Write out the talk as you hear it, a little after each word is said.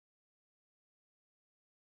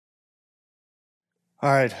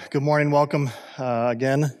All right, good morning, welcome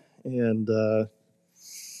again, and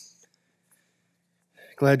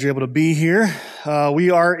glad you're able to be here. We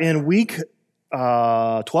are in week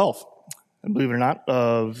 12, and believe it or not,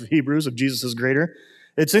 of Hebrews, of Jesus is Greater.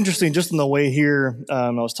 It's interesting, just in the way here, I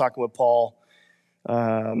was talking with Paul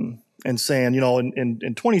and saying,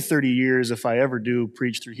 in 20, 30 years, if I ever do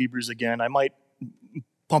preach through Hebrews again, I might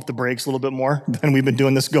pump the brakes a little bit more than we've been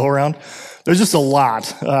doing this go-around. There's just a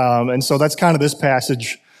lot, and so that's kind of this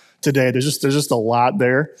passage today. There's just a lot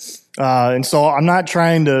there. And so I'm not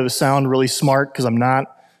trying to sound really smart because I'm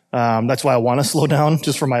not. That's why I want to slow down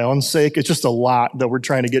just for my own sake. It's just a lot that we're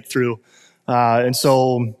trying to get through. And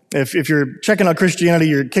so if you're checking out Christianity,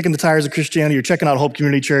 you're kicking the tires of Christianity, you're checking out Hope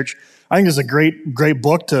Community Church, I think it's a great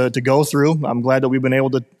book to go through. I'm glad that we've been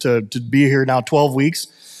able to be here now 12 weeks.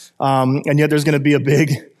 And yet there's going to be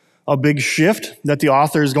a big shift that the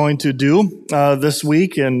author is going to do this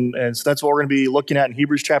week, and so that's what we're going to be looking at in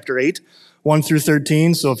Hebrews chapter 8, 1 through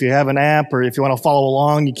 13. So if you have an app or if you want to follow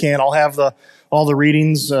along, you can. I'll have all the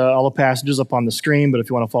readings, all the passages up on the screen, but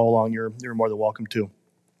if you want to follow along, you're more than welcome to.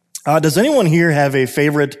 Does anyone here have a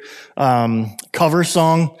favorite cover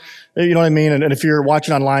song? You know what I mean? And if you're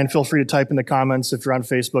watching online, feel free to type in the comments if you're on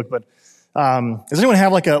Facebook, but does anyone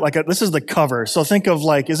have like a, this is the cover. So think of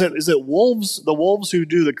is it Wolves, the Wolves who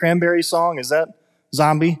do the Cranberry song? Is that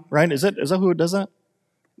Zombie, right? Is that who does that?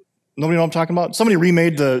 Nobody know what I'm talking about? Somebody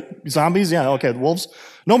remade the Zombies? Yeah, okay, the Wolves.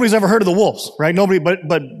 Nobody's ever heard of the Wolves, right? Nobody,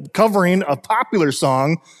 but covering a popular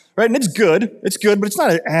song, right? And it's good, but it's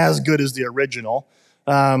not as good as the original.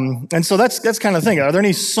 And so that's kind of the thing. Are there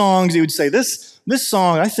any songs you would say, this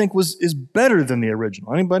song I think is better than the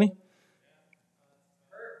original? Anybody?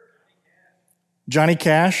 Johnny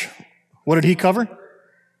Cash, what did he cover?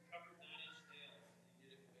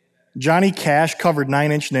 Johnny Cash covered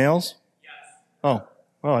 9 Inch Nails? Oh,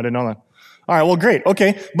 I didn't know that. All right, well, great.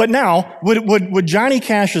 Okay, but now, would Johnny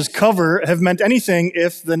Cash's cover have meant anything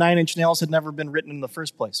if the 9 Inch Nails had never been written in the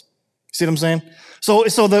first place? See what I'm saying? So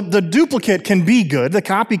the duplicate can be good, the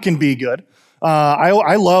copy can be good.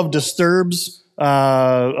 I love Disturbed's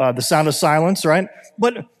The Sound of Silence, right?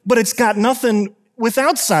 But it's got nothing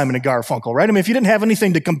without Simon and Garfunkel, right? I mean, if you didn't have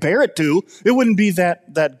anything to compare it to, it wouldn't be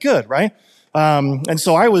that good, right? And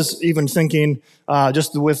so I was even thinking,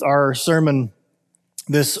 just with our sermon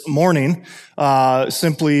this morning,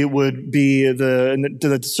 simply would be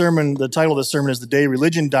the title of the sermon is "The Day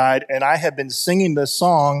Religion Died," and I have been singing this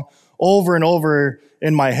song over and over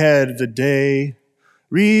in my head. The day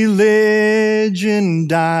religion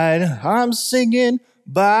died, I'm singing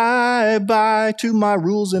bye-bye to my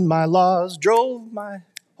rules and my laws, drove my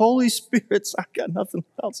Holy Spirits, I got nothing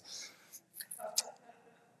else.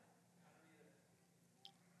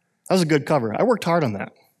 That was a good cover. I worked hard on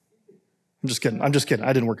that. I'm just kidding. I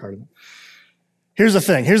didn't work hard on that. Here's the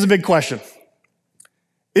thing. Here's the big question.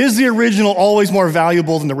 Is the original always more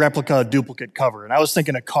valuable than the replica duplicate cover? And I was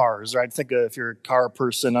thinking of cars, right? Think if you're a car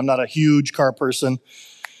person. I'm not a huge car person.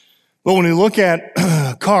 But when you look at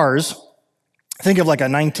cars, think of like a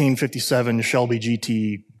 1957 Shelby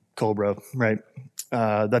GT Cobra, right?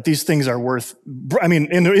 That these things are worth, I mean,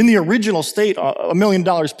 in the original state, $1 million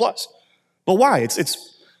plus. But why? It's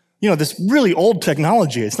this really old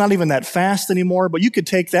technology. It's not even that fast anymore, but you could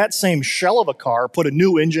take that same shell of a car, put a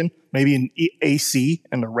new engine, maybe an AC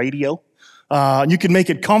and a radio. You could make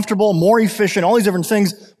it comfortable, more efficient, all these different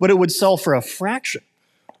things, but it would sell for a fraction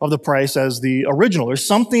of the price as the original. There's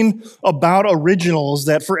something about originals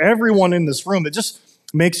that for everyone in this room, it just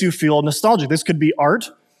makes you feel nostalgic. This could be art.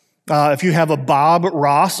 If you have a Bob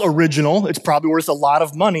Ross original, it's probably worth a lot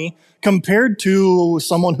of money compared to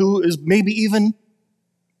someone who is maybe even,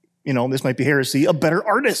 this might be heresy, a better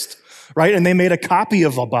artist, right? And they made a copy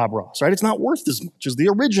of a Bob Ross, right? It's not worth as much as the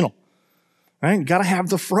original, right? You gotta have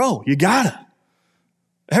the fro. You gotta.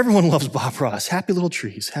 Everyone loves Bob Ross. Happy little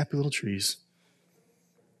trees, happy little trees.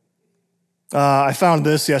 I found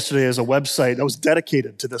this yesterday as a website that was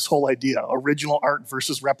dedicated to this whole idea, original art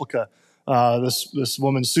versus replica. This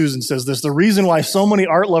woman, Susan, says this: the reason why so many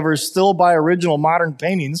art lovers still buy original modern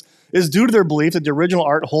paintings is due to their belief that the original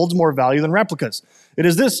art holds more value than replicas.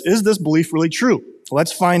 Is this belief really true?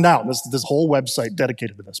 Let's find out. This whole website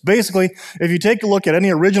dedicated to this. Basically, if you take a look at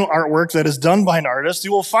any original artwork that is done by an artist,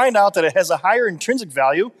 you will find out that it has a higher intrinsic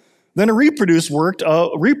value than a reproduced work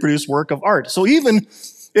of art. So even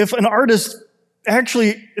if an artist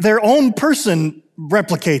actually, their own person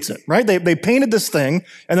replicates it, right? They painted this thing,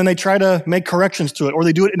 and then they try to make corrections to it, or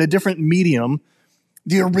they do it in a different medium,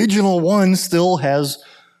 the original one still has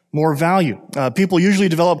more value. People usually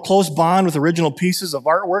develop close bond with original pieces of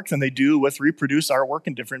artwork than they do with reproduced artwork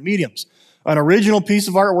in different mediums. An original piece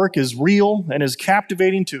of artwork is real and is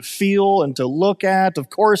captivating to feel and to look at. Of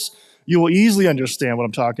course, you will easily understand what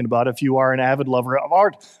I'm talking about if you are an avid lover of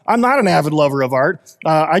art. I'm not an avid lover of art.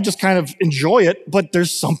 I just kind of enjoy it, but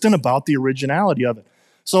there's something about the originality of it.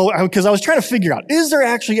 So, because I was trying to figure out, is there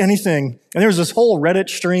actually anything, and there's this whole Reddit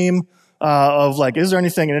stream of like, is there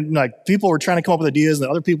anything, and like people were trying to come up with ideas and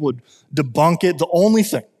other people would debunk it. The only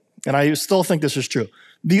thing, and I still think this is true,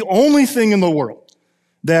 the only thing in the world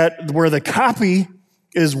where the copy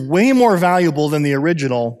is way more valuable than the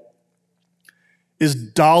original is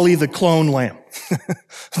Dolly the clone lamb.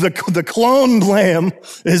 The cloned lamb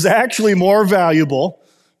is actually more valuable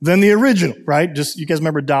than the original, right? Just, you guys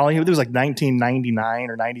remember Dolly? It was like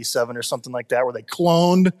 1999 or 97 or something like that, where they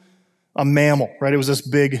cloned a mammal, right? It was this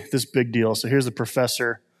big deal. So here's the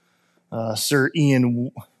professor, Sir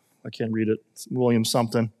Ian, I can't read it, it's William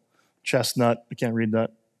something, Chestnut, I can't read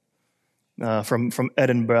that, from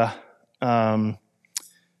Edinburgh. Now,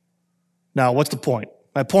 what's the point?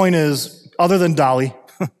 My point is, other than Dolly,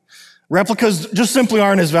 replicas just simply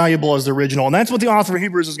aren't as valuable as the original. And that's what the author of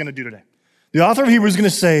Hebrews is going to do today. The author of Hebrews is going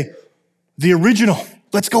to say, the original,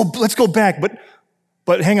 let's go back.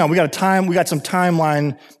 But hang on, we got some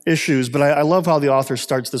timeline issues, but I love how the author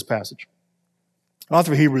starts this passage. The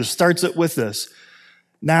author of Hebrews starts it with this.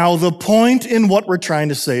 Now, the point in what we're trying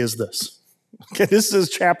to say is this. Okay, this is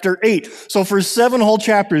chapter 8. So for 7 whole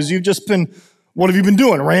chapters, you've just been, what have you been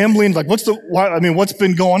doing? Rambling? Like, what's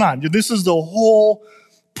been going on? This is the whole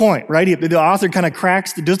point, right? The author kind of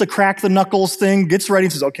does the crack the knuckles thing, gets ready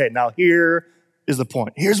and says, okay, now here is the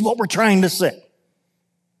point. Here's what we're trying to say.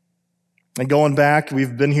 And going back,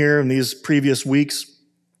 we've been here in these previous weeks,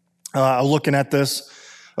 looking at this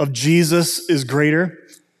of Jesus is greater.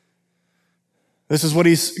 This is what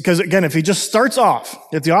because again, if he just starts off,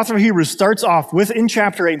 if the author of Hebrews starts off within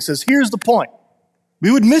chapter 8 and says, here's the point,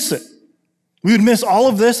 we would miss it. We would miss all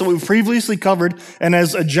of this that we've previously covered. And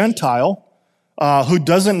as a Gentile who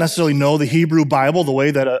doesn't necessarily know the Hebrew Bible the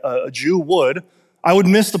way that a Jew would, I would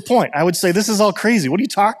miss the point. I would say, this is all crazy. What are you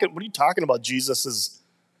talking about? Jesus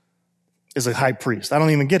is a high priest. I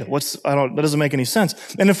don't even get it. That doesn't make any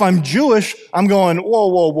sense. And if I'm Jewish, I'm going,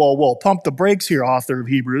 whoa, pump the brakes here, author of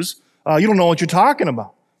Hebrews. You don't know what you're talking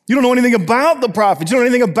about. You don't know anything about the prophets. You don't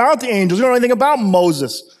know anything about the angels. You don't know anything about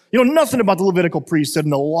Moses. You know nothing about the Levitical priesthood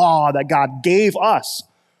and the law that God gave us.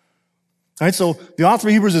 All right, so the author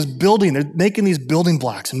of Hebrews is they're making these building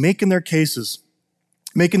blocks and making their case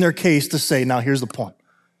to say, now here's the point.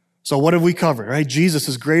 So what have we covered, right? Jesus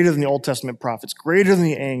is greater than the Old Testament prophets, greater than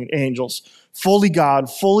the angels, fully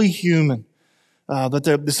God, fully human. That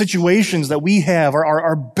the situations that we have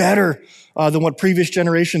are better than what previous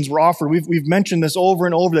generations were offered. We've mentioned this over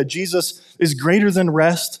and over, that Jesus is greater than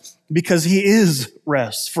rest because he is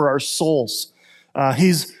rest for our souls.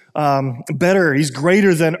 He's better. He's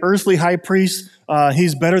greater than earthly high priests.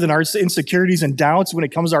 He's better than our insecurities and doubts when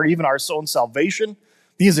it comes to even our own salvation.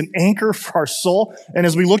 He is an anchor for our soul. And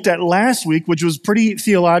as we looked at last week, which was pretty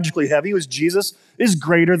theologically heavy, was Jesus is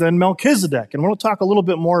greater than Melchizedek. And we'll talk a little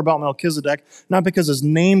bit more about Melchizedek, not because his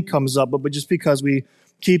name comes up, but just because we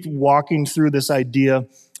keep walking through this idea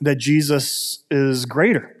that Jesus is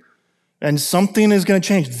greater. And something is going to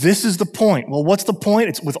change. This is the point. Well, what's the point?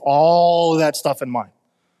 It's with all of that stuff in mind.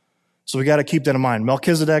 So we got to keep that in mind.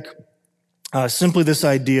 Melchizedek, simply this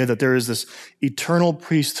idea that there is this eternal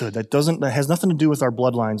priesthood that has nothing to do with our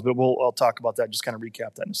bloodlines, but I'll talk about that, just kind of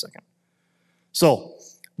recap that in a second. So,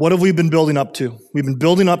 what have we been building up to? We've been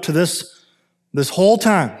building up to this whole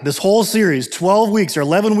time, this whole series, 12 weeks or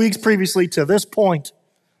 11 weeks previously to this point.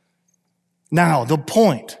 Now, the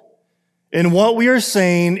point in what we are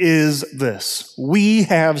saying is this: we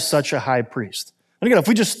have such a high priest. And again, if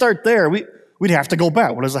we just start there, we'd have to go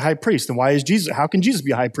back. What is a high priest? And why is Jesus? How can Jesus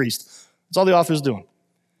be a high priest? That's all the author's doing.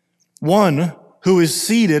 One who is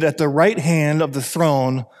seated at the right hand of the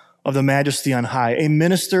throne of the majesty on high, a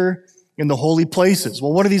minister in the holy places.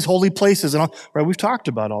 Well, what are these holy places? And right, we've talked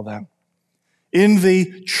about all that. In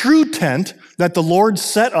the true tent that the Lord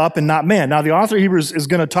set up and not man. Now, the author of Hebrews is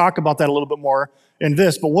going to talk about that a little bit more in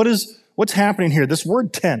this, but what's happening here? This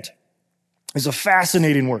word tent is a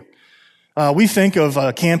fascinating word. We think of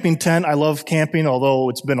a camping tent. I love camping, although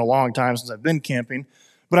it's been a long time since I've been camping.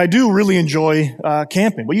 But I do really enjoy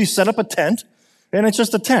camping. Well, you set up a tent, and it's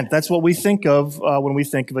just a tent. That's what we think of when we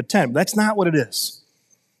think of a tent. That's not what it is.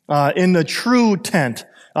 In the true tent,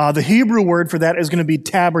 the Hebrew word for that is going to be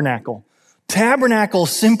tabernacle. Tabernacle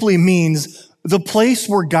simply means the place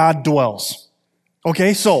where God dwells.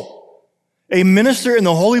 Okay, so a minister in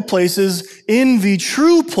the holy places in the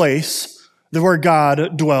true place where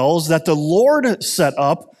God dwells, that the Lord set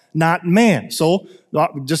up, not man. So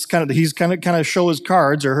he's kind of show his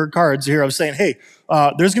cards or her cards here of saying, hey,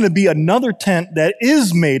 there's going to be another tent that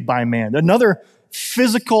is made by man, another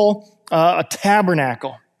physical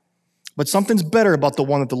tabernacle. But something's better about the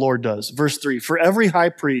one that the Lord does. Verse 3, for every high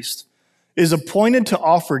priest is appointed to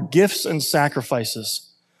offer gifts and sacrifices.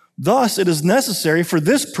 Thus, it is necessary for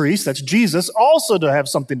this priest, that's Jesus, also to have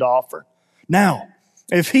something to offer. Now,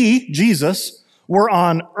 if he, Jesus, were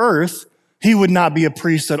on earth, he would not be a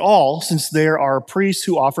priest at all, since there are priests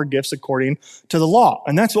who offer gifts according to the law.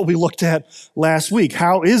 And that's what we looked at last week.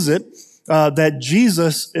 How is it that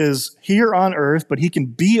Jesus is here on earth, but he can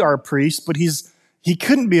be our priest, but he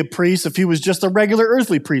couldn't be a priest if he was just a regular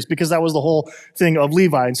earthly priest, because that was the whole thing of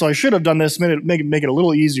Levi. And so I should have done this, make it a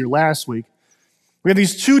little easier last week. We have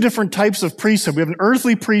these two different types of priesthood. We have an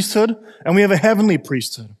earthly priesthood, and we have a heavenly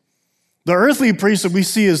priesthood. The earthly priesthood we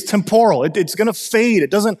see is temporal. It's going to fade.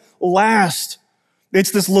 It doesn't last.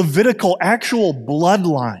 It's this Levitical actual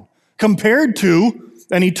bloodline compared to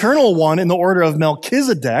an eternal one in the order of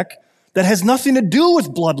Melchizedek that has nothing to do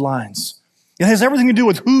with bloodlines. It has everything to do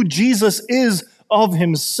with who Jesus is of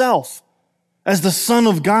himself as the Son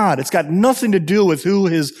of God. It's got nothing to do with who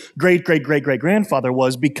his great-great-great-great-grandfather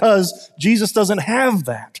was, because Jesus doesn't have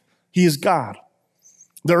that. He is God.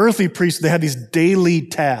 The earthly priests, they had these daily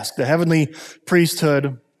tasks. The heavenly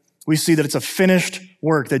priesthood, we see that it's a finished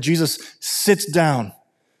work, that Jesus sits down.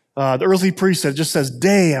 The earthly priesthood just says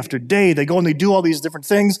day after day, they go and they do all these different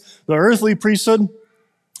things. The earthly priesthood,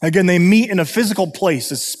 again, they meet in a physical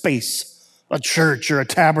place, a space, a church or a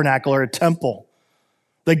tabernacle or a temple.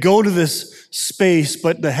 They go to this space,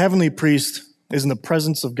 but the heavenly priest is in the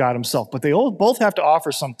presence of God himself. But they both have to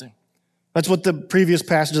offer something. That's what the previous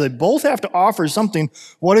passage, they both have to offer something.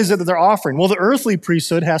 What is it that they're offering? Well, the earthly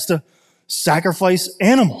priesthood has to sacrifice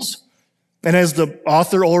animals. And as the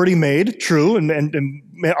author already made true and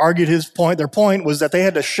argued their point was that they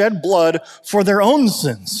had to shed blood for their own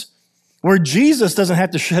sins. Where Jesus doesn't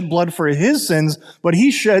have to shed blood for his sins, but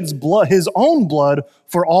he sheds his own blood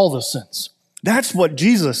for all the sins. That's what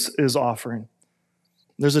Jesus is offering.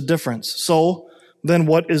 There's a difference. So then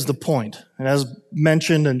what is the point? And as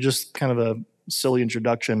mentioned in just kind of a silly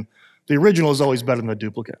introduction, the original is always better than the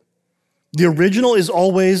duplicate. The original is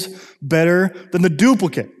always better than the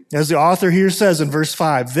duplicate. As the author here says in verse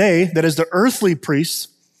 5, they, that is the earthly priests,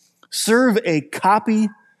 serve a copy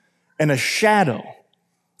and a shadow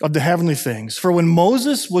of the heavenly things. For when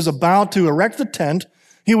Moses was about to erect the tent,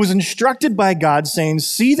 he was instructed by God, saying,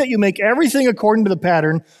 see that you make everything according to the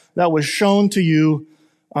pattern that was shown to you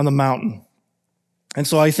on the mountain. And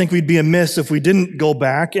so I think we'd be amiss if we didn't go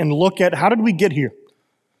back and look at how did we get here?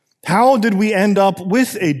 How did we end up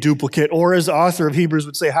with a duplicate? Or as the author of Hebrews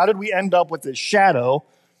would say, how did we end up with a shadow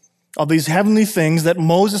of these heavenly things that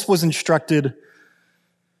Moses was instructed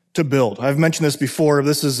to build? I've mentioned this before.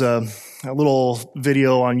 This is a little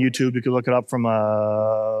video on YouTube. You can look it up from,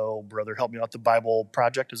 brother, help me out, the Bible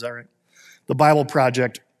Project. Is that right? The Bible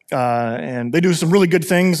Project. And they do some really good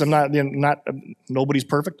things. Nobody's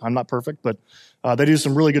perfect. I'm not perfect, but they do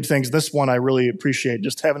some really good things. This one I really appreciate,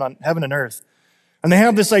 just heaven and earth. And they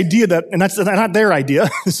have this idea and that's not their idea.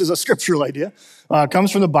 This is a scriptural idea.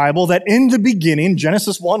 Comes from the Bible, that in the beginning,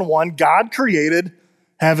 Genesis 1:1, God created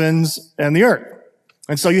heavens and the earth.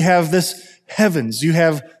 And so you have this heavens. You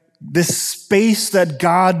have this space that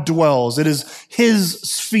God dwells. It is his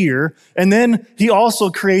sphere. And then he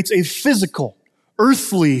also creates a physical,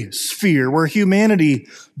 earthly sphere where humanity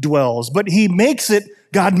dwells. But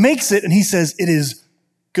God makes it, and he says, it is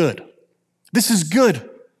good. This is good.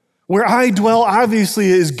 Where I dwell obviously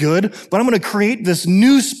is good, but I'm going to create this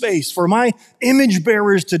new space for my image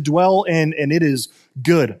bearers to dwell in, and it is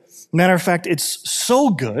good. Matter of fact, it's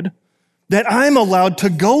so good that I'm allowed to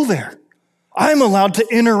go there. I'm allowed to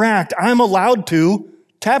interact. I'm allowed to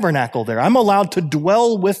tabernacle there. I'm allowed to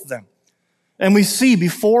dwell with them. And we see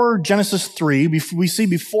before Genesis 3, we see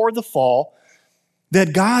before the fall,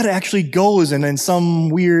 that God actually goes and in some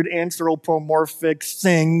weird anthropomorphic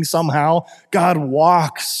thing, somehow, God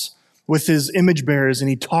walks with his image bearers and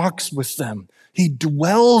he talks with them. He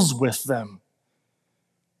dwells with them.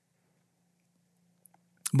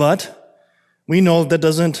 But we know that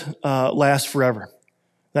doesn't last forever.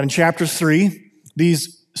 That in chapter 3,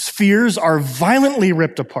 these spheres are violently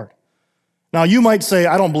ripped apart. Now, you might say,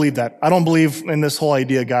 I don't believe that. I don't believe in this whole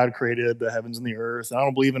idea God created the heavens and the earth. I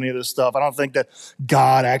don't believe any of this stuff. I don't think that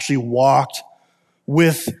God actually walked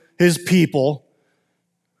with his people.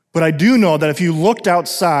 But I do know that if you looked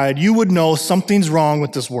outside, you would know something's wrong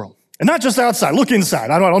with this world. And not just outside. Look inside.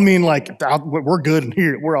 I don't mean like we're good in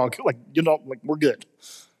here. We're all good. Like, we're good.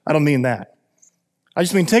 I don't mean that. I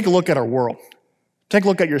just mean take a look at our world. Take a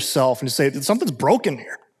look at yourself and say, something's broken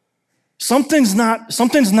here. Something's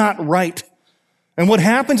not right. And what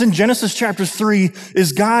happens in Genesis chapter 3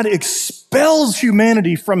 is God expels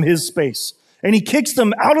humanity from his space. And he kicks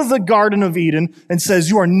them out of the Garden of Eden and says,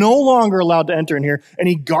 you are no longer allowed to enter in here. And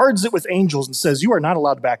he guards it with angels and says, you are not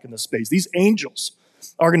allowed back in this space. These angels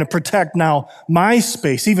are going to protect now my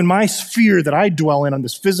space, even my sphere that I dwell in on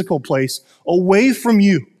this physical place, away from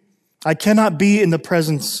you. I cannot be in the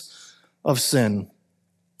presence of sin.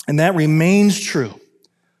 And that remains true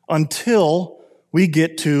until we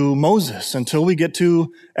get to Moses, until we get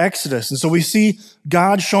to Exodus. And so we see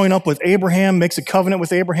God showing up with Abraham, makes a covenant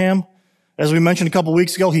with Abraham. As we mentioned a couple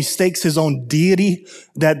weeks ago, he stakes his own deity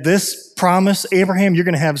that this promise, Abraham, you're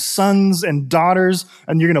going to have sons and daughters,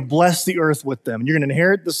 and you're going to bless the earth with them, and you're going to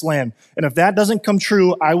inherit this land. And if that doesn't come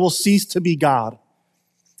true, I will cease to be God.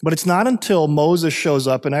 But it's not until Moses shows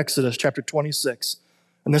up in Exodus chapter 26.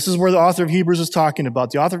 And this is where the author of Hebrews is talking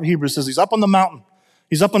about. The author of Hebrews says he's up on the mountain.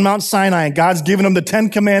 He's up on Mount Sinai, and God's given him the 10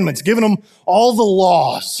 commandments, given him all the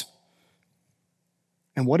laws.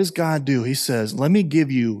 And what does God do? He says, let me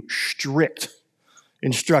give you strict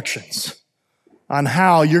instructions on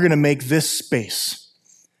how you're going to make this space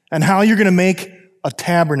and how you're going to make a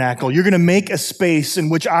tabernacle. You're going to make a space in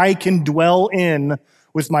which I can dwell in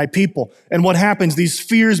with my people. And what happens? These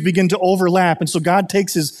spheres begin to overlap. And so God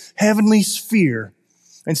takes his heavenly sphere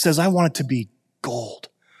and says, I want it to be gold.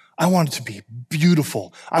 I want it to be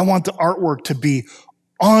beautiful. I want the artwork to be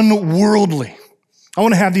unworldly. I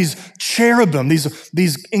want to have these cherubim,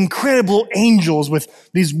 these incredible angels with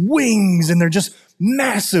these wings, and they're just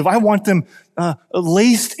massive. I want them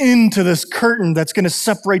laced into this curtain that's going to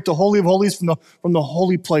separate the Holy of Holies from the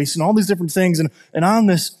holy place, and all these different things. And on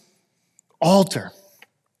this altar,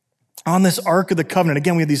 on this Ark of the Covenant,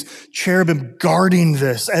 again, we have these cherubim guarding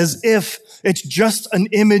this as if it's just an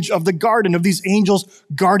image of the garden, of these angels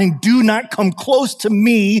guarding. Do not come close to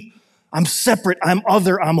me. I'm separate. I'm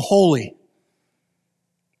other. I'm holy.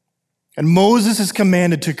 And Moses is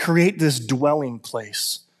commanded to create this dwelling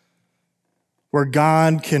place where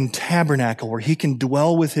God can tabernacle, where he can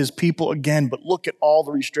dwell with his people again. But look at all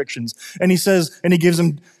the restrictions. And he says, and he gives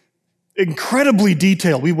them incredibly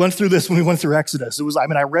detailed. We went through this when we went through Exodus.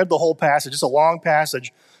 I read the whole passage. It's a long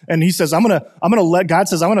passage. And he says, God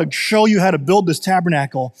says, I'm going to show you how to build this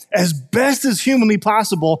tabernacle as best as humanly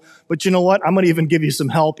possible. But you know what? I'm going to even give you some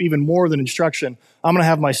help, even more than instruction. I'm going to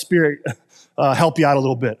have my spirit help you out a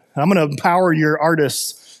little bit. I'm going to empower your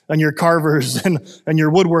artists and your carvers and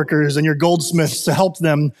your woodworkers and your goldsmiths to help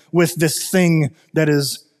them with this thing that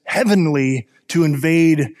is heavenly to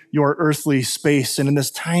invade your earthly space. And in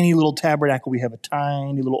this tiny little tabernacle, we have a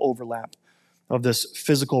tiny little overlap of this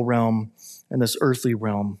physical realm and this earthly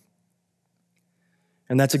realm.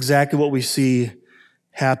 And that's exactly what we see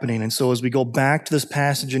happening. And so as we go back to this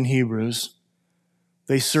passage in Hebrews,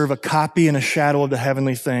 they serve a copy and a shadow of the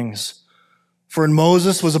heavenly things. For when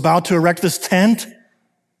Moses was about to erect this tent,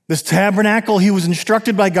 this tabernacle, he was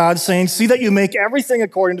instructed by God saying, see that you make everything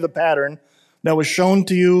according to the pattern that was shown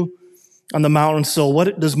to you on the mountain. So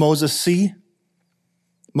what does Moses see?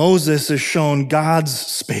 Moses is shown God's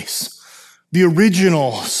space, the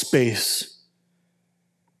original space.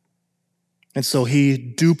 And so he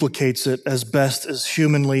duplicates it as best as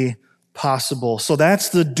humanly possible. So that's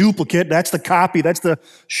the duplicate, that's the copy, that's the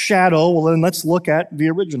shadow. Well, then let's look at the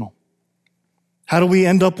original. How do we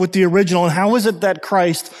end up with the original? And how is it that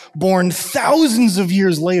Christ, born thousands of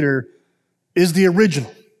years later, is the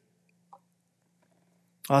original?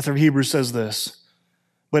 Author of Hebrews says this,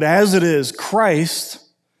 but as it is, Christ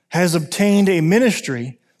has obtained a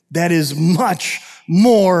ministry that is much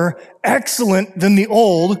more excellent than the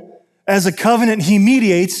old, as a covenant he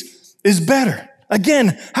mediates is better.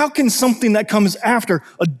 Again, how can something that comes after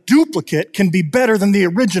a duplicate can be better than the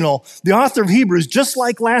original? The author of Hebrews, just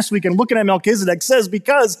like last week and looking at Melchizedek, says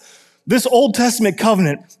because this Old Testament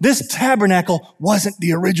covenant, this tabernacle wasn't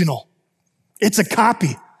the original. It's a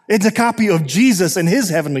copy. It's a copy of Jesus and his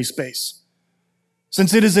heavenly space.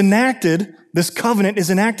 Since it is enacted, this covenant is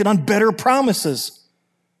enacted on better promises.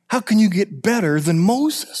 How can you get better than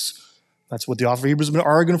Moses? That's what the author of Hebrews has been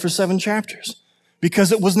arguing for 7 chapters.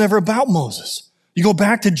 Because it was never about Moses. You go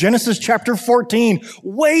back to Genesis chapter 14,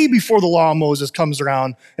 way before the law of Moses comes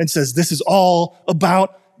around and says, this is all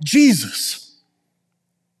about Jesus.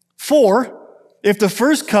 For if the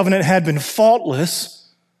first covenant had been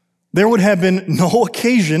faultless, there would have been no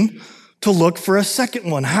occasion to look for a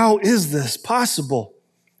second one. How is this possible?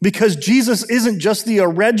 Because Jesus isn't just the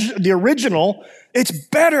original, it's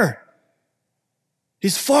better.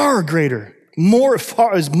 He's far greater,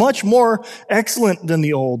 is much more excellent than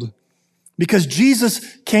the old. Because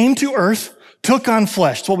Jesus came to earth, took on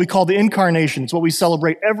flesh. It's what we call the incarnation. It's what we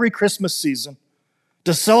celebrate every Christmas season.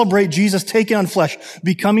 To celebrate Jesus taking on flesh,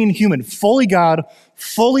 becoming human, fully God,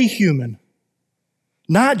 fully human.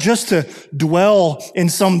 Not just to dwell in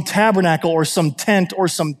some tabernacle or some tent or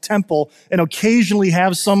some temple and occasionally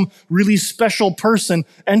have some really special person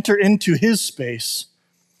enter into his space.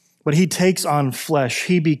 But he takes on flesh.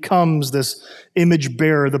 He becomes this image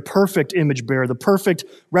bearer, the perfect image bearer, the perfect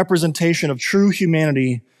representation of true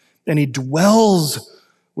humanity, and he dwells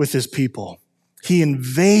with his people. He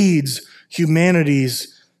invades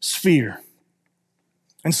humanity's sphere.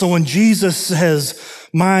 And so when Jesus says,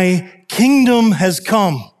 my kingdom has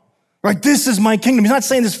come, right? This is my kingdom. He's not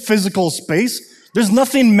saying this physical space. There's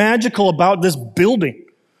nothing magical about this building,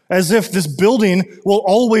 as if this building will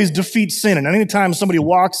always defeat sin. And anytime somebody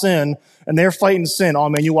walks in and they're fighting sin, oh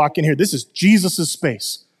man, you walk in here, this is Jesus'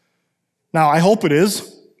 space. Now, I hope it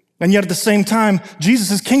is. And yet at the same time,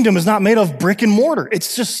 Jesus' kingdom is not made of brick and mortar.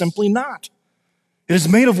 It's just simply not. It is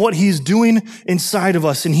made of what he's doing inside of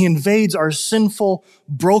us, and he invades our sinful,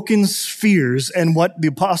 broken spheres. And what the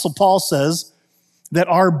Apostle Paul says, that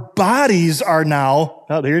our bodies are now,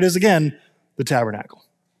 oh, there it is again, the tabernacle.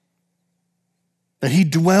 That he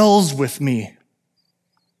dwells with me.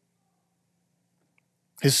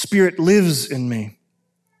 His Spirit lives in me.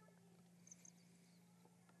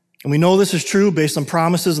 And we know this is true based on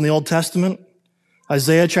promises in the Old Testament.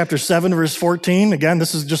 Isaiah chapter 7, verse 14. Again,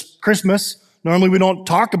 this is just Christmas. Normally we don't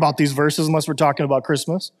talk about these verses unless we're talking about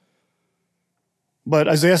Christmas. But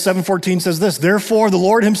Isaiah 7:14 says this, therefore the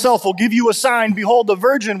Lord himself will give you a sign. Behold, the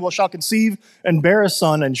virgin shall conceive and bear a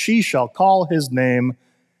son, and she shall call his name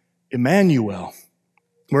Emmanuel.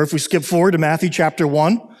 Or if we skip forward to Matthew chapter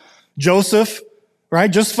 1, Joseph,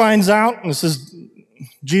 right, just finds out, and this is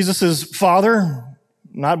Jesus' father,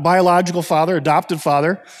 not biological father, adopted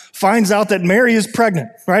father, finds out that Mary is pregnant,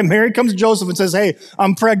 right? Mary comes to Joseph and says, hey,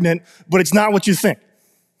 I'm pregnant, but it's not what you think.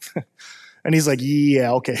 And he's like,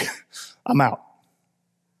 yeah, okay, I'm out.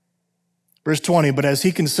 Verse 20, but as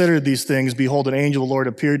he considered these things, behold, an angel of the Lord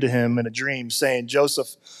appeared to him in a dream, saying, Joseph,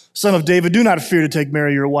 son of David, do not fear to take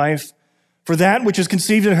Mary your wife, for that which is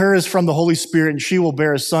conceived in her is from the Holy Spirit, and she will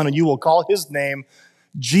bear a son, and you will call his name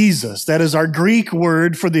Jesus. That is our Greek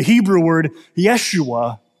word for the Hebrew word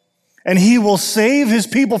Yeshua. And he will save his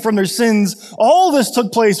people from their sins. All this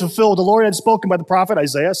took place fulfilled. The Lord had spoken by the prophet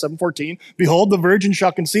Isaiah 7:14. Behold, the virgin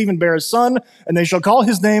shall conceive and bear a son, and they shall call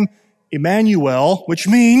his name Emmanuel, which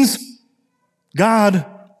means God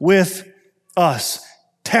with us.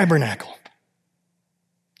 Tabernacle.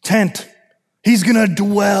 Tent. He's going to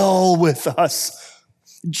dwell with us,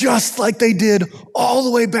 just like they did all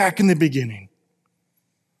the way back in the beginning.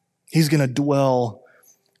 He's going to dwell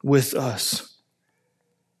with us.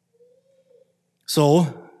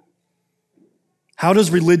 So, how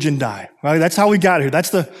does religion die? Right? That's how we got here.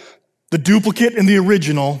 That's the duplicate in the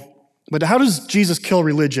original. But how does Jesus kill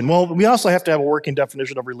religion? Well, we also have to have a working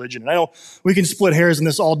definition of religion. And I know we can split hairs in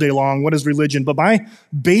this all day long. What is religion? But my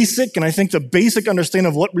basic, and I think the basic understanding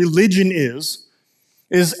of what religion is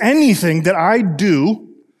anything that I do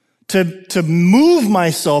to move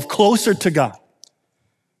myself closer to God.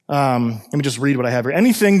 Let me just read what I have here.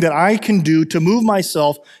 Anything that I can do to move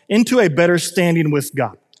myself into a better standing with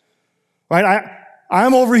God. Right?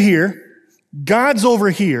 I'm over here. God's over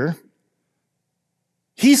here.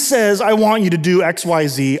 He says, I want you to do X, Y,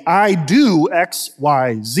 Z. I do X,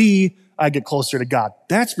 Y, Z. I get closer to God.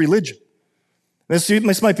 That's religion.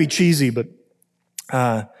 This might be cheesy, but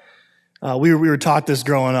we were taught this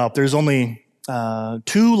growing up. There's only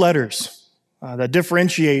 2 letters that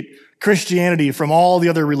differentiate Christianity from all the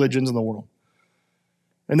other religions in the world.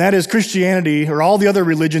 And that is Christianity, or all the other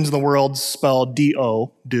religions in the world, spelled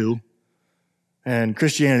D-O, do. And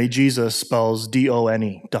Christianity, Jesus, spells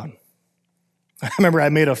D-O-N-E, done. I remember I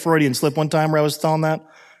made a Freudian slip one time where I was telling that,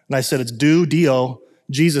 and I said it's do, D-O.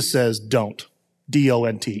 Jesus says don't,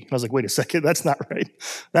 D-O-N-T. I was like, wait a second, that's not right.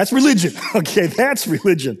 That's religion. Okay, that's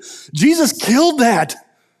religion. Jesus killed that.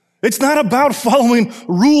 It's not about following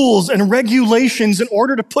rules and regulations in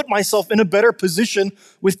order to put myself in a better position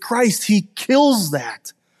with Christ. He kills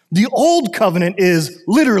that. The old covenant is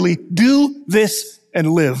literally do this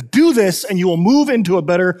and live. Do this and you will move into a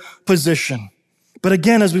better position. But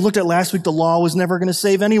again, as we looked at last week, the law was never going to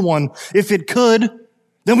save anyone. If it could,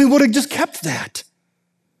 then we would have just kept that.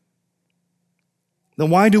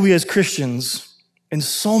 Then why do we as Christians, in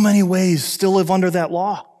so many ways, still live under that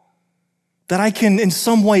law? That I can in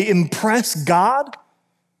some way impress God?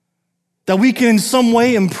 That we can in some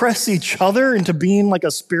way impress each other into being like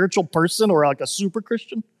a spiritual person or like a super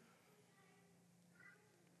Christian?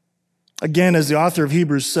 Again, as the author of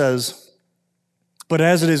Hebrews says, but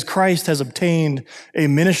as it is, Christ has obtained a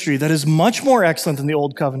ministry that is much more excellent than the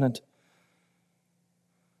old covenant.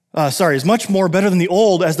 Is much more better than the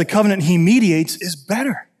old, as the covenant he mediates is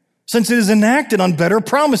better, since it is enacted on better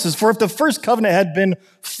promises. For if the first covenant had been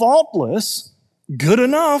faultless, good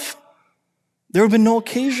enough, there would have been no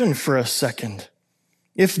occasion for a second.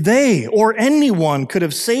 If they or anyone could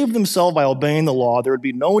have saved themselves by obeying the law, there would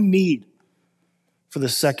be no need for the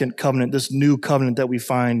second covenant, this new covenant that we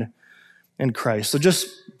find in Christ. So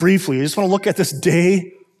just briefly, I just want to look at this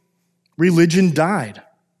day religion died.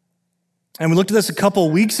 And we looked at this a couple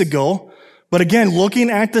of weeks ago. But again, looking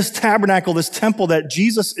at this tabernacle, this temple that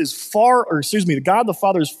Jesus is the God the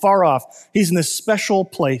Father is far off. He's in this special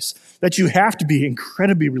place that you have to be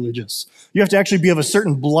incredibly religious. You have to actually be of a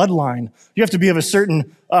certain bloodline. You have to be of a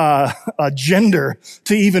certain gender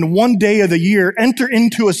to even one day of the year enter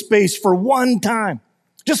into a space for one time,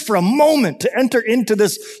 just for a moment, to enter into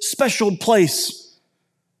this special place.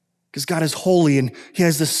 Because God is holy and he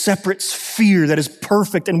has this separate sphere that is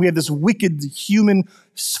perfect, and we have this wicked human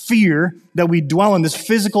sphere that we dwell in, this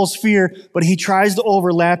physical sphere, but he tries to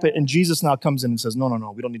overlap it, and Jesus now comes in and says, no,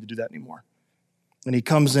 we don't need to do that anymore. And he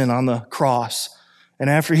comes in on the cross, and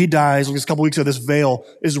after he dies, like a couple weeks ago, this veil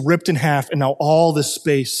is ripped in half, and now all this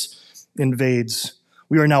space invades.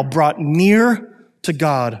 We are now brought near to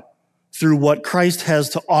God through what Christ has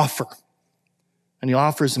to offer. And he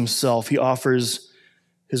offers himself. He offers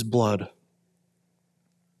his blood.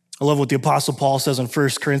 I love what the Apostle Paul says in 1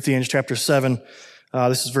 Corinthians chapter 7.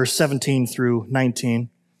 This is verse 17 through 19.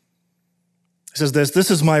 He says this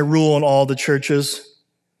is my rule in all the churches.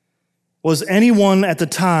 Was anyone at the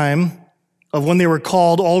time of when they were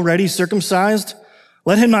called already circumcised?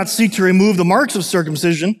 Let him not seek to remove the marks of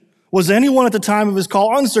circumcision. Was anyone at the time of his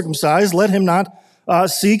call uncircumcised? Let him not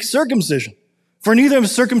seek circumcision. For neither of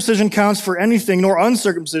circumcision counts for anything, nor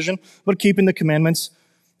uncircumcision, but keeping the commandments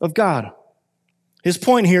of God. His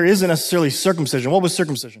point here isn't necessarily circumcision. What was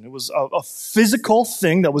circumcision? It was a physical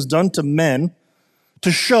thing that was done to men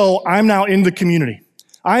to show I'm now in the community.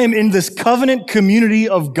 I am in this covenant community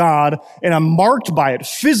of God, and I'm marked by it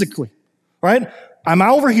physically, right? I'm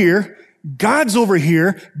over here. God's over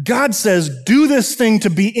here. God says, do this thing to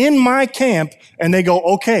be in my camp. And they go,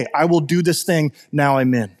 okay, I will do this thing. Now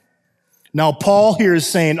I'm in. Now, Paul here is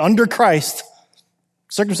saying, under Christ,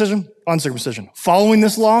 circumcision, uncircumcision. Following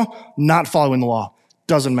this law, not following the law.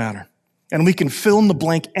 Doesn't matter. And we can fill in the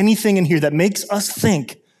blank anything in here that makes us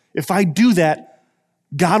think, if I do that,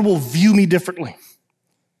 God will view me differently.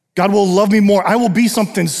 God will love me more. I will be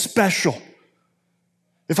something special.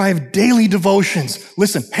 If I have daily devotions,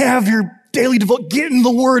 listen, have your daily devotion. Get in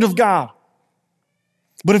the Word of God.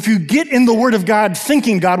 But if you get in the Word of God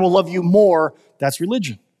thinking God will love you more, that's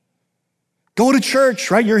religion. Go to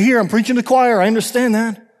church, right? You're here. I'm preaching to the choir. I understand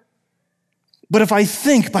that. But if I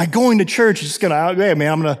think by going to church, it's just hey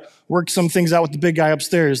man, I'm going to work some things out with the big guy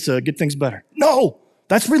upstairs to get things better. No,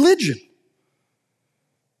 that's religion.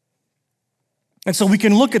 And so we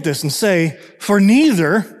can look at this and say, for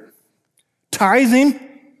neither tithing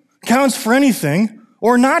counts for anything,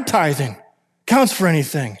 or not tithing counts for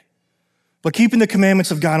anything, but keeping the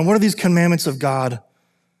commandments of God. And what are these commandments of God?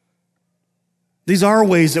 These are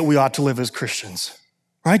ways that we ought to live as Christians,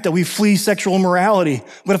 right? That we flee sexual immorality.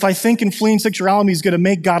 But if I think in fleeing sexuality is going to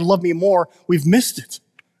make God love me more, we've missed it.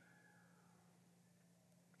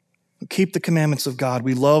 We keep the commandments of God.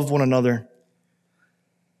 We love one another.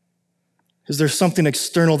 Is there something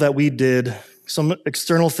external that we did, some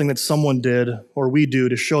external thing that someone did or we do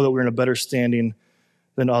to show that we're in a better standing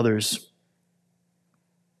than others?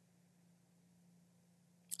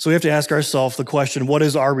 So we have to ask ourselves the question, what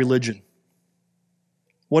is our religion?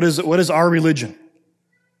 What is our religion?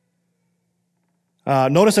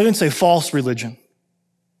 Notice I didn't say false religion,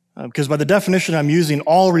 because by the definition I'm using,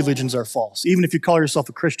 all religions are false, even if you call yourself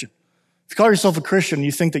a Christian. If you call yourself a Christian,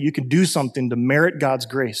 you think that you can do something to merit God's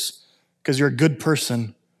grace because you're a good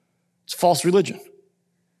person, it's false religion.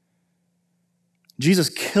 Jesus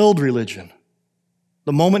killed religion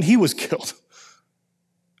the moment he was killed.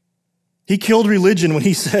 He killed religion when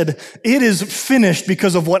he said, it is finished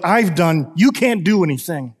because of what I've done. You can't do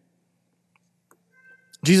anything.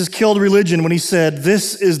 Jesus killed religion when he said,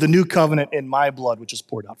 this is the new covenant in my blood, which is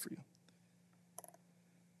poured out for you.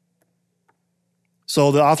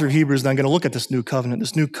 So the author of Hebrews is then going to look at this new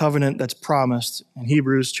covenant that's promised in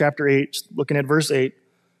Hebrews chapter 8, looking at verse 8. It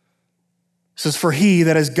says, for he,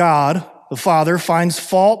 that is God, the Father, finds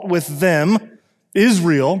fault with them,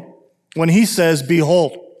 Israel, when he says,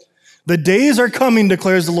 behold, The days are coming,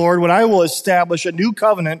 declares the Lord, when I will establish a new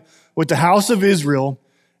covenant with the house of Israel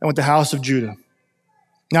and with the house of Judah.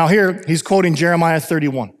 Now here, he's quoting Jeremiah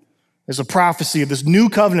 31. There's a prophecy of this new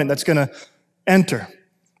covenant that's going to enter.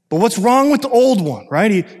 But what's wrong with the old one,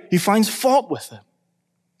 right? He finds fault with it.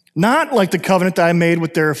 Not like the covenant that I made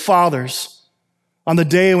with their fathers on the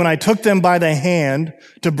day when I took them by the hand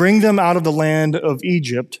to bring them out of the land of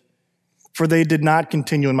Egypt, for they did not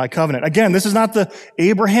continue in my covenant. Again, this is not the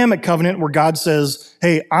Abrahamic covenant where God says,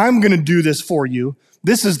 hey, I'm going to do this for you.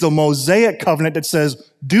 This is the Mosaic covenant that says,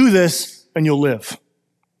 do this and you'll live.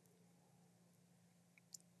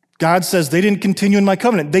 God says they didn't continue in my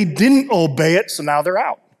covenant. They didn't obey it, so now they're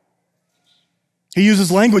out. He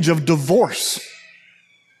uses language of divorce.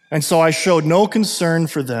 And so I showed no concern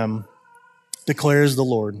for them, declares the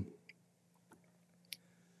Lord.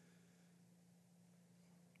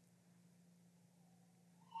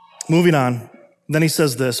 Moving on, then he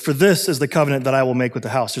says this, for this is the covenant that I will make with the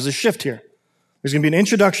house. There's a shift here. There's going to be an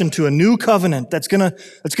introduction to a new covenant that's going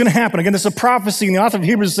to happen. Again, this is a prophecy, and the author of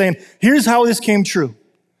Hebrews is saying, here's how this came true.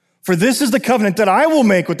 For this is the covenant that I will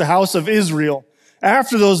make with the house of Israel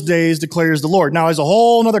after those days, declares the Lord. Now, there's a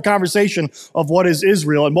whole other conversation of what is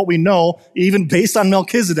Israel, and what we know, even based on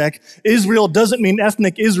Melchizedek, Israel doesn't mean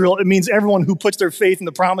ethnic Israel. It means everyone who puts their faith in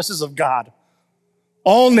the promises of God.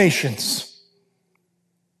 All nations.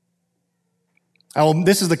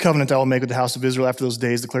 This is the covenant I will make with the house of Israel after those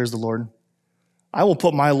days, declares the Lord. I will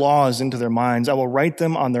put my laws into their minds. I will write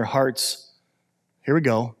them on their hearts. Here we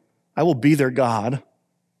go. I will be their God, and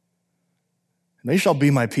they shall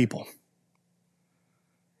be my people.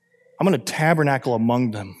 I'm going to tabernacle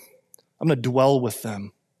among them. I'm going to dwell with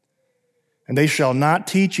them. And they shall not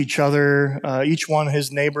teach each other, each one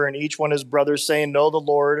his neighbor and each one his brother, saying, know the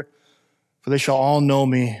Lord, for they shall all know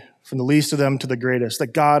me, from the least of them to the greatest. That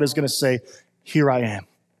God is going to say, here I am,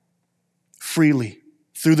 freely,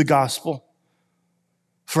 through the gospel.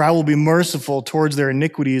 For I will be merciful towards their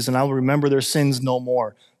iniquities, and I will remember their sins no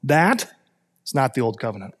more. That is not the old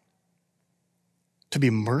covenant. To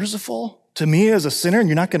be merciful to me as a sinner, and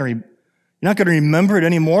you're not going to remember it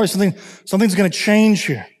anymore. Something's going to change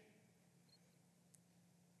here.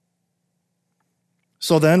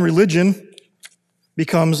 So then religion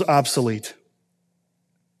becomes obsolete.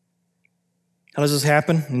 How does this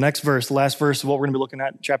happen? The next verse, the last verse of what we're going to be looking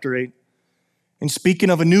at, chapter 8. In speaking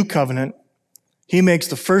of a new covenant, he makes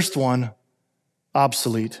the first one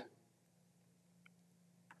obsolete.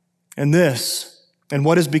 And this, and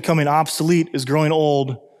what is becoming obsolete, is growing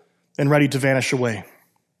old and ready to vanish away.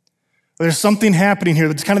 There's something happening here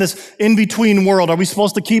that's kind of this in-between world. Are we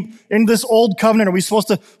supposed to keep in this old covenant? Are we supposed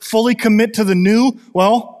to fully commit to the new?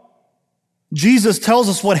 Well, Jesus tells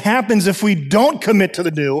us what happens if we don't commit to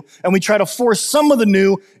the new and we try to force some of the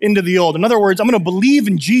new into the old. In other words, I'm going to believe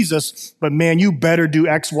in Jesus, but man, you better do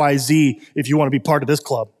X, Y, Z if you want to be part of this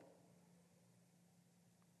club.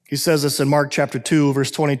 He says this in Mark chapter 2,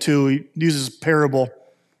 verse 22. He uses a parable.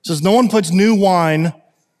 He says, no one puts new wine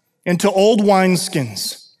into old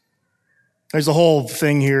wineskins. There's a whole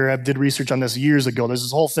thing here. I did research on this years ago. There's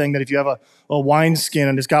this whole thing that if you have a wine skin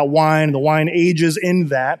and it's got wine and the wine ages in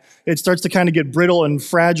that, it starts to kind of get brittle and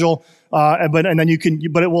fragile. But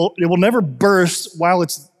it will never burst while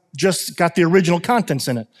it's just got the original contents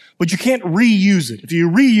in it. But you can't reuse it. If you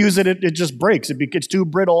reuse it, it just breaks. It gets too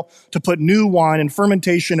brittle to put new wine and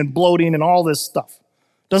fermentation and bloating and all this stuff.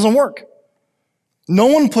 Doesn't work. No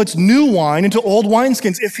one puts new wine into old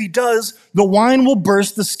wineskins. If he does, the wine will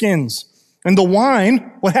burst the skins. And the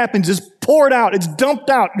wine, what happens is poured out, it's dumped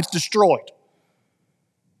out, it's destroyed.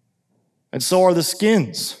 And so are the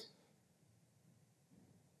skins.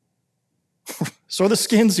 So are the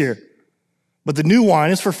skins here. But the new wine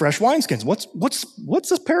is for fresh wineskins. What's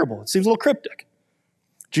this parable? It seems a little cryptic.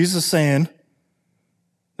 Jesus is saying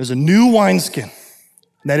there's a new wineskin,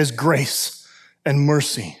 and that is grace and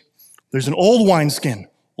mercy. There's an old wineskin,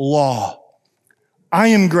 law. I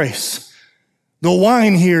am grace. The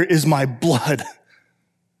wine here is my blood.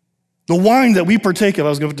 The wine that we partake of, I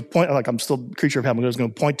was going to point, like I'm still a creature of habit, I was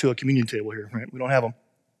going to point to a communion table here, right? We don't have them.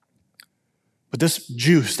 But this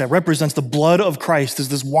juice that represents the blood of Christ is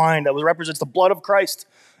this wine that represents the blood of Christ.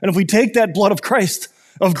 And if we take that blood of Christ,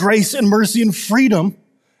 of grace and mercy and freedom,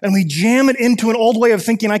 and we jam it into an old way of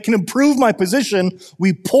thinking, I can improve my position,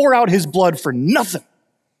 we pour out his blood for nothing.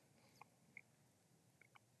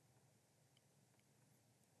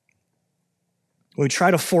 When we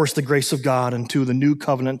try to force the grace of God into the new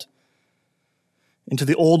covenant, into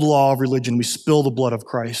the old law of religion, we spill the blood of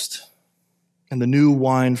Christ and the new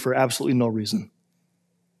wine for absolutely no reason.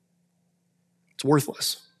 It's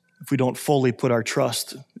worthless if we don't fully put our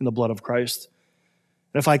trust in the blood of Christ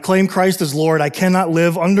If I claim Christ as Lord, I cannot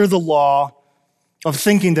live under the law of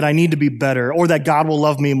thinking that I need to be better or that God will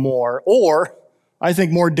love me more. Or, I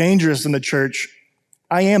think more dangerous in the church,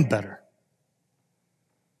 I am better.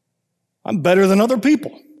 I'm better than other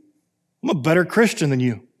people. I'm a better Christian than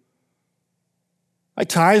you. I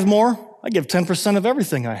tithe more. I give 10% of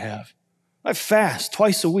everything I have. I fast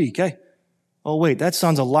twice a week. Hey, oh wait, that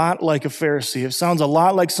sounds a lot like a Pharisee. It sounds a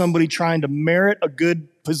lot like somebody trying to merit a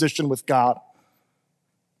good position with God.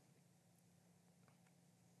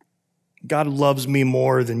 God loves me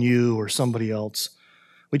more than you or somebody else.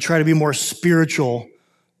 We try to be more spiritual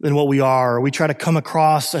than what we are. We try to come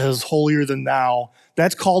across as holier than thou.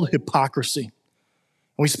 That's called hypocrisy.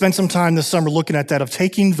 And we spent some time this summer looking at that, of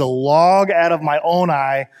taking the log out of my own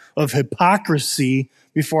eye of hypocrisy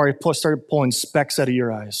before I started pulling specks out of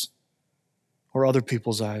your eyes or other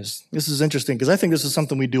people's eyes. This is interesting because I think this is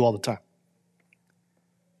something we do all the time.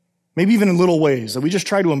 Maybe even in little ways, that we just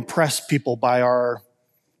try to impress people by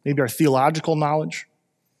maybe our theological knowledge,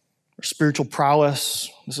 our spiritual prowess.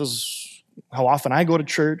 This is how often I go to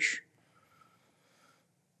church.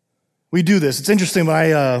 We do this. It's interesting,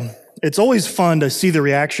 but it's always fun to see the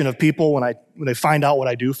reaction of people when they find out what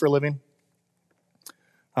I do for a living.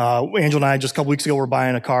 Angel and I, just a couple weeks ago, were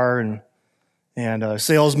buying a car, and a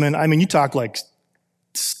salesman, I mean, you talk like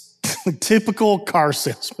typical car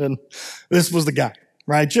salesman. This was the guy,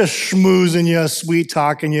 right? Just schmoozing you, sweet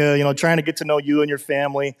talking you, trying to get to know you and your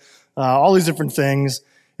family, all these different things.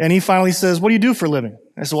 And he finally says, "What do you do for a living?"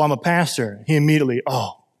 I said, "Well, I'm a pastor." He immediately,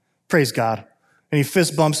 "Oh, praise God." And he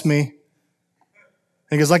fist bumps me. And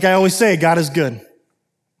he goes, "Like I always say, God is good."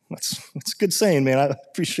 That's a good saying, man. I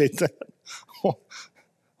appreciate that.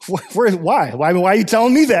 Why? Why are you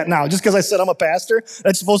telling me that now? Just because I said I'm a pastor?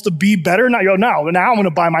 That's supposed to be better? Now I'm going to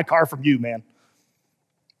buy my car from you, man.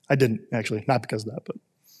 I didn't, actually. Not because of that,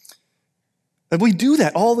 but we do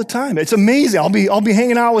that all the time. It's amazing. I'll be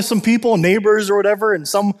hanging out with some people, neighbors or whatever, and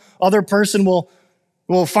some other person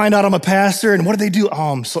will find out I'm a pastor, and what do they do?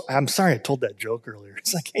 Oh, I'm sorry I told that joke earlier.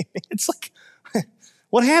 It's like,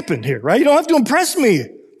 what happened here, right? You don't have to impress me.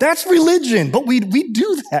 That's religion, but we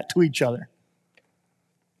do that to each other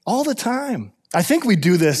all the time. I think we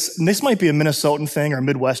do this, and this might be a Minnesotan thing or a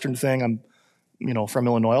Midwestern thing. I'm, from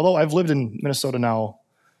Illinois, although I've lived in Minnesota now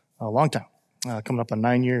a long time, coming up on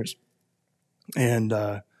 9 years. And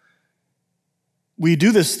we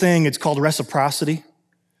do this thing, it's called reciprocity.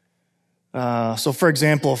 So for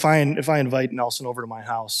example, if I invite Nelson over to my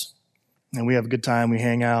house and we have a good time, we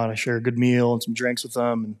hang out, I share a good meal and some drinks with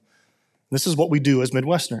them, and this is what we do as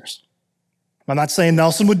Midwesterners. I'm not saying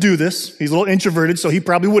Nelson would do this. He's a little introverted, so he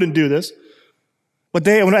probably wouldn't do this. But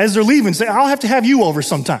as they're leaving, say, "I'll have to have you over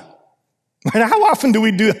sometime." Right? How often do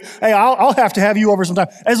we do, "Hey, I'll have to have you over sometime,"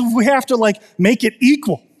 as if we have to make it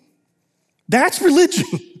equal. That's religion.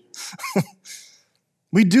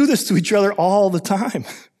 We do this to each other all the time.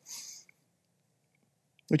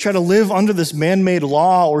 We try to live under this man-made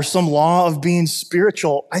law or some law of being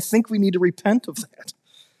spiritual. I think we need to repent of that.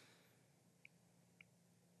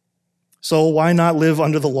 So why not live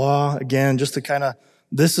under the law? Again, just to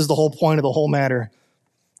this is the whole point of the whole matter.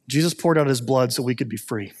 Jesus poured out his blood so we could be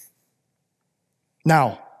free.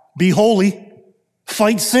 Now, be holy,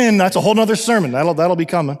 fight sin. That's a whole other sermon. That'll be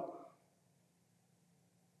coming.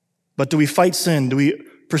 But do we fight sin? Do we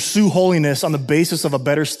pursue holiness on the basis of a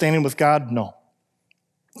better standing with God? No.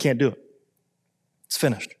 Can't do it. It's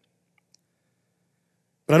finished.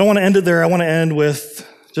 But I don't want to end it there. I want to end with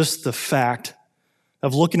just the fact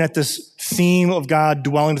of looking at this theme of God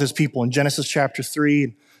dwelling with his people in Genesis chapter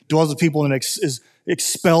 3, dwells with people and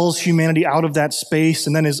expels humanity out of that space.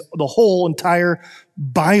 And then the whole entire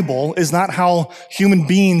Bible is not how human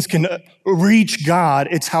beings can reach God.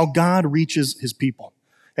 It's how God reaches his people.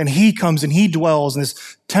 And he comes and he dwells in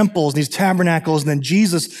these temples, these tabernacles, and then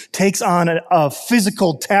Jesus takes on a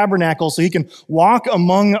physical tabernacle so he can walk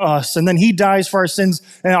among us. And then he dies for our sins,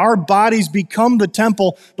 and our bodies become the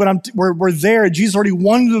temple. But we're there. Jesus already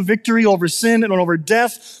won the victory over sin and over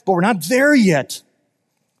death, but we're not there yet.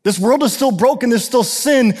 This world is still broken. There's still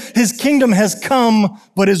sin. His kingdom has come,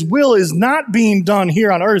 but his will is not being done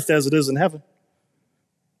here on earth as it is in heaven.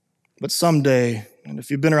 But someday, and if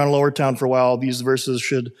you've been around Lower Town for a while, these verses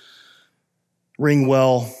should ring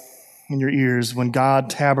well in your ears when God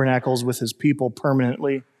tabernacles with his people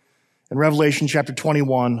permanently. In Revelation chapter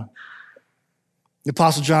 21, the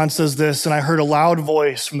Apostle John says this, "And I heard a loud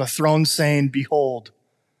voice from the throne saying, 'Behold,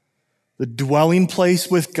 the dwelling place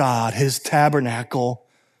with God, his tabernacle,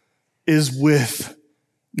 is with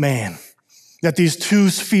man.'" That these two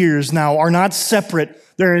spheres now are not separate.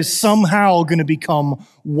 There is somehow going to become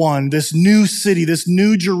one. This new city, this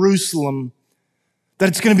new Jerusalem, that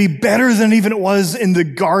it's going to be better than even it was in the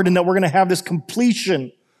garden, that we're going to have this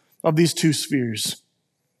completion of these two spheres.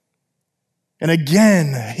 And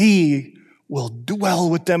again, he will dwell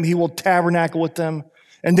with them. He will tabernacle with them,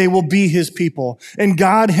 and they will be his people. And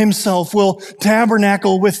God himself will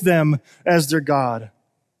tabernacle with them as their God.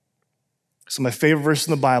 It's my favorite verse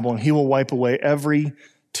in the Bible, and he will wipe away every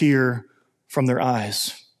tear from their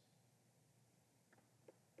eyes.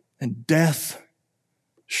 And death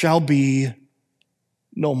shall be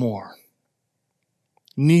no more.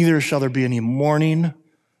 Neither shall there be any mourning,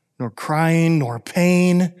 nor crying, nor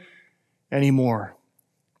pain anymore.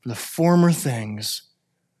 For the former things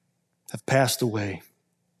have passed away.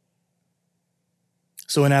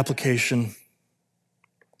 So in application,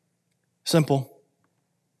 simple.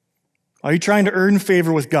 Are you trying to earn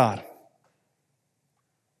favor with God?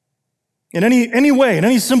 In any way, in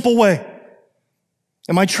any simple way.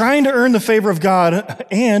 Am I trying to earn the favor of God,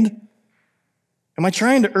 and am I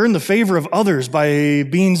trying to earn the favor of others by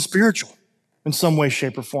being spiritual in some way,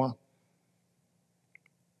 shape, or form?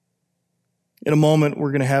 In a moment,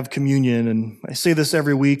 we're going to have communion, and I say this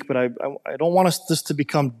every week, but I don't want this to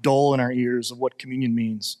become dull in our ears of what communion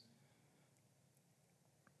means.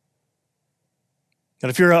 And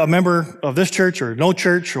if you're a member of this church or no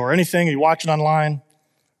church or anything, or you're watching online,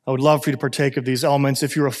 I would love for you to partake of these elements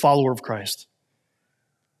if you're a follower of Christ.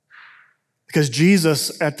 Because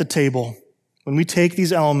Jesus at the table, when we take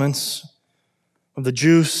these elements of the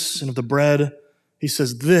juice and of the bread, he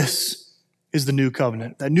says, this is the new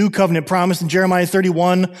covenant. That new covenant promised in Jeremiah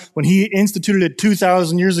 31, when he instituted it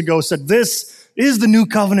 2,000 years ago, said, this is the new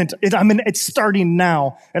covenant. It's starting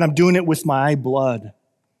now, and I'm doing it with my blood.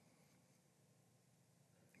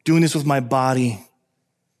 Doing this with my body.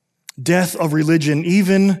 Death of religion,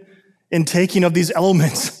 even in taking of these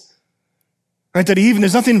elements. Right? That even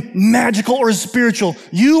there's nothing magical or spiritual.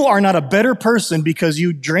 You are not a better person because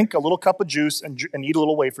you drink a little cup of juice and eat a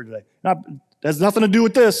little wafer today. It has nothing to do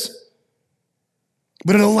with this.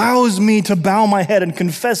 But it allows me to bow my head and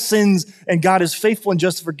confess sins, and God is faithful and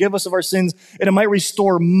just to forgive us of our sins, and it might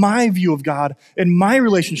restore my view of God and my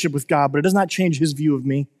relationship with God, but it does not change his view of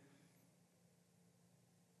me.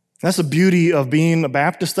 That's the beauty of being a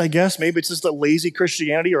Baptist, I guess. Maybe it's just a lazy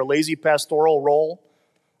Christianity or a lazy pastoral role.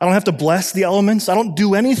 I don't have to bless the elements. I don't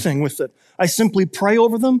do anything with it. I simply pray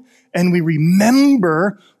over them, and we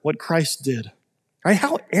remember what Christ did. Right?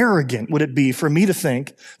 How arrogant would it be for me to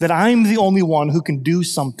think that I'm the only one who can do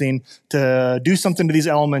something to these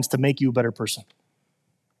elements to make you a better person?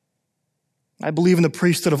 I believe in the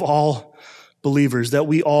priesthood of all believers, that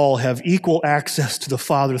we all have equal access to the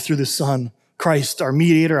Father through the Son, Christ, our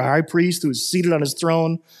mediator, our high priest, who is seated on his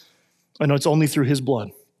throne. I know it's only through his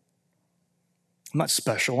blood. I'm not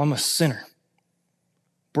special. I'm a sinner,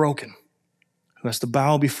 broken, who has to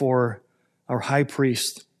bow before our high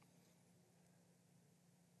priest.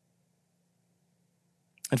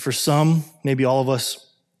 And for some, maybe all of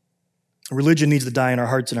us, religion needs to die in our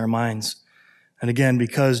hearts and our minds. And again,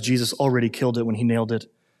 because Jesus already killed it when he nailed it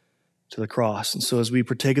to the cross. And so as we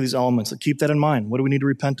partake of these elements, keep that in mind. What do we need to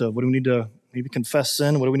repent of? What do we need to maybe confess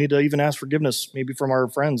sin? What do we need to even ask forgiveness, maybe from our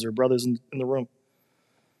friends or brothers in the room?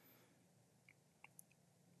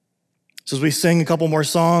 So as we sing a couple more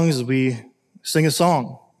songs, as we sing a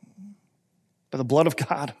song, by the blood of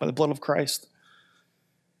God, by the blood of Christ,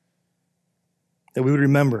 that we would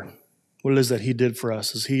remember what it is that he did for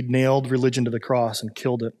us, as he nailed religion to the cross and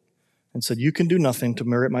killed it and said, you can do nothing to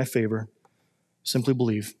merit my favor. Simply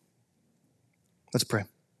believe. Let's pray.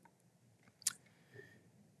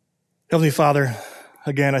 Heavenly Father,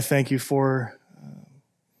 again, I thank you for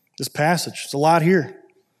this passage. It's a lot here.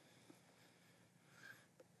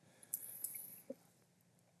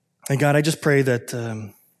 And God, I just pray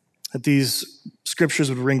that these scriptures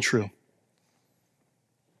would ring true.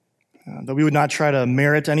 That we would not try to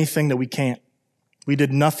merit anything that we can't. We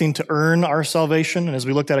did nothing to earn our salvation. And as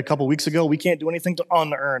we looked at a couple weeks ago, we can't do anything to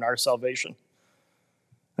unearn our salvation.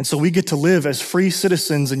 And so we get to live as free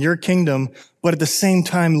citizens in your kingdom, but at the same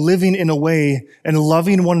time living in a way and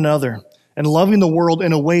loving one another and loving the world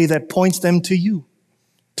in a way that points them to you.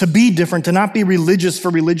 To be different, to not be religious for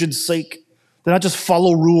religion's sake. To not just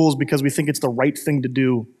follow rules because we think it's the right thing to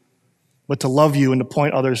do, but to love you and to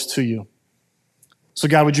point others to you. So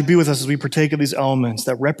God, would you be with us as we partake of these elements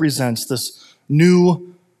that represents this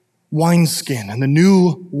new wineskin and the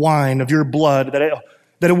new wine of your blood,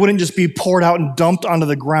 that it wouldn't just be poured out and dumped onto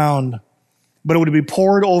the ground, but it would be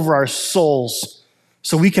poured over our souls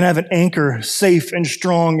so we can have an anchor safe and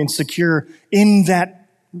strong and secure in that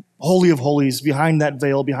Holy of Holies, behind that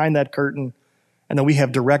veil, behind that curtain, and that we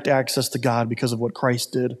have direct access to God because of what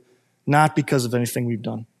Christ did, not because of anything we've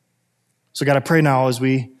done. So God, I pray now as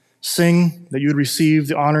we sing that you would receive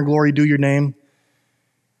the honor, glory, due your name,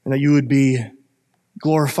 and that you would be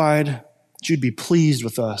glorified, that you'd be pleased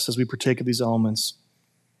with us as we partake of these elements.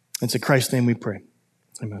 It's in Christ's name we pray.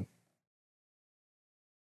 Amen.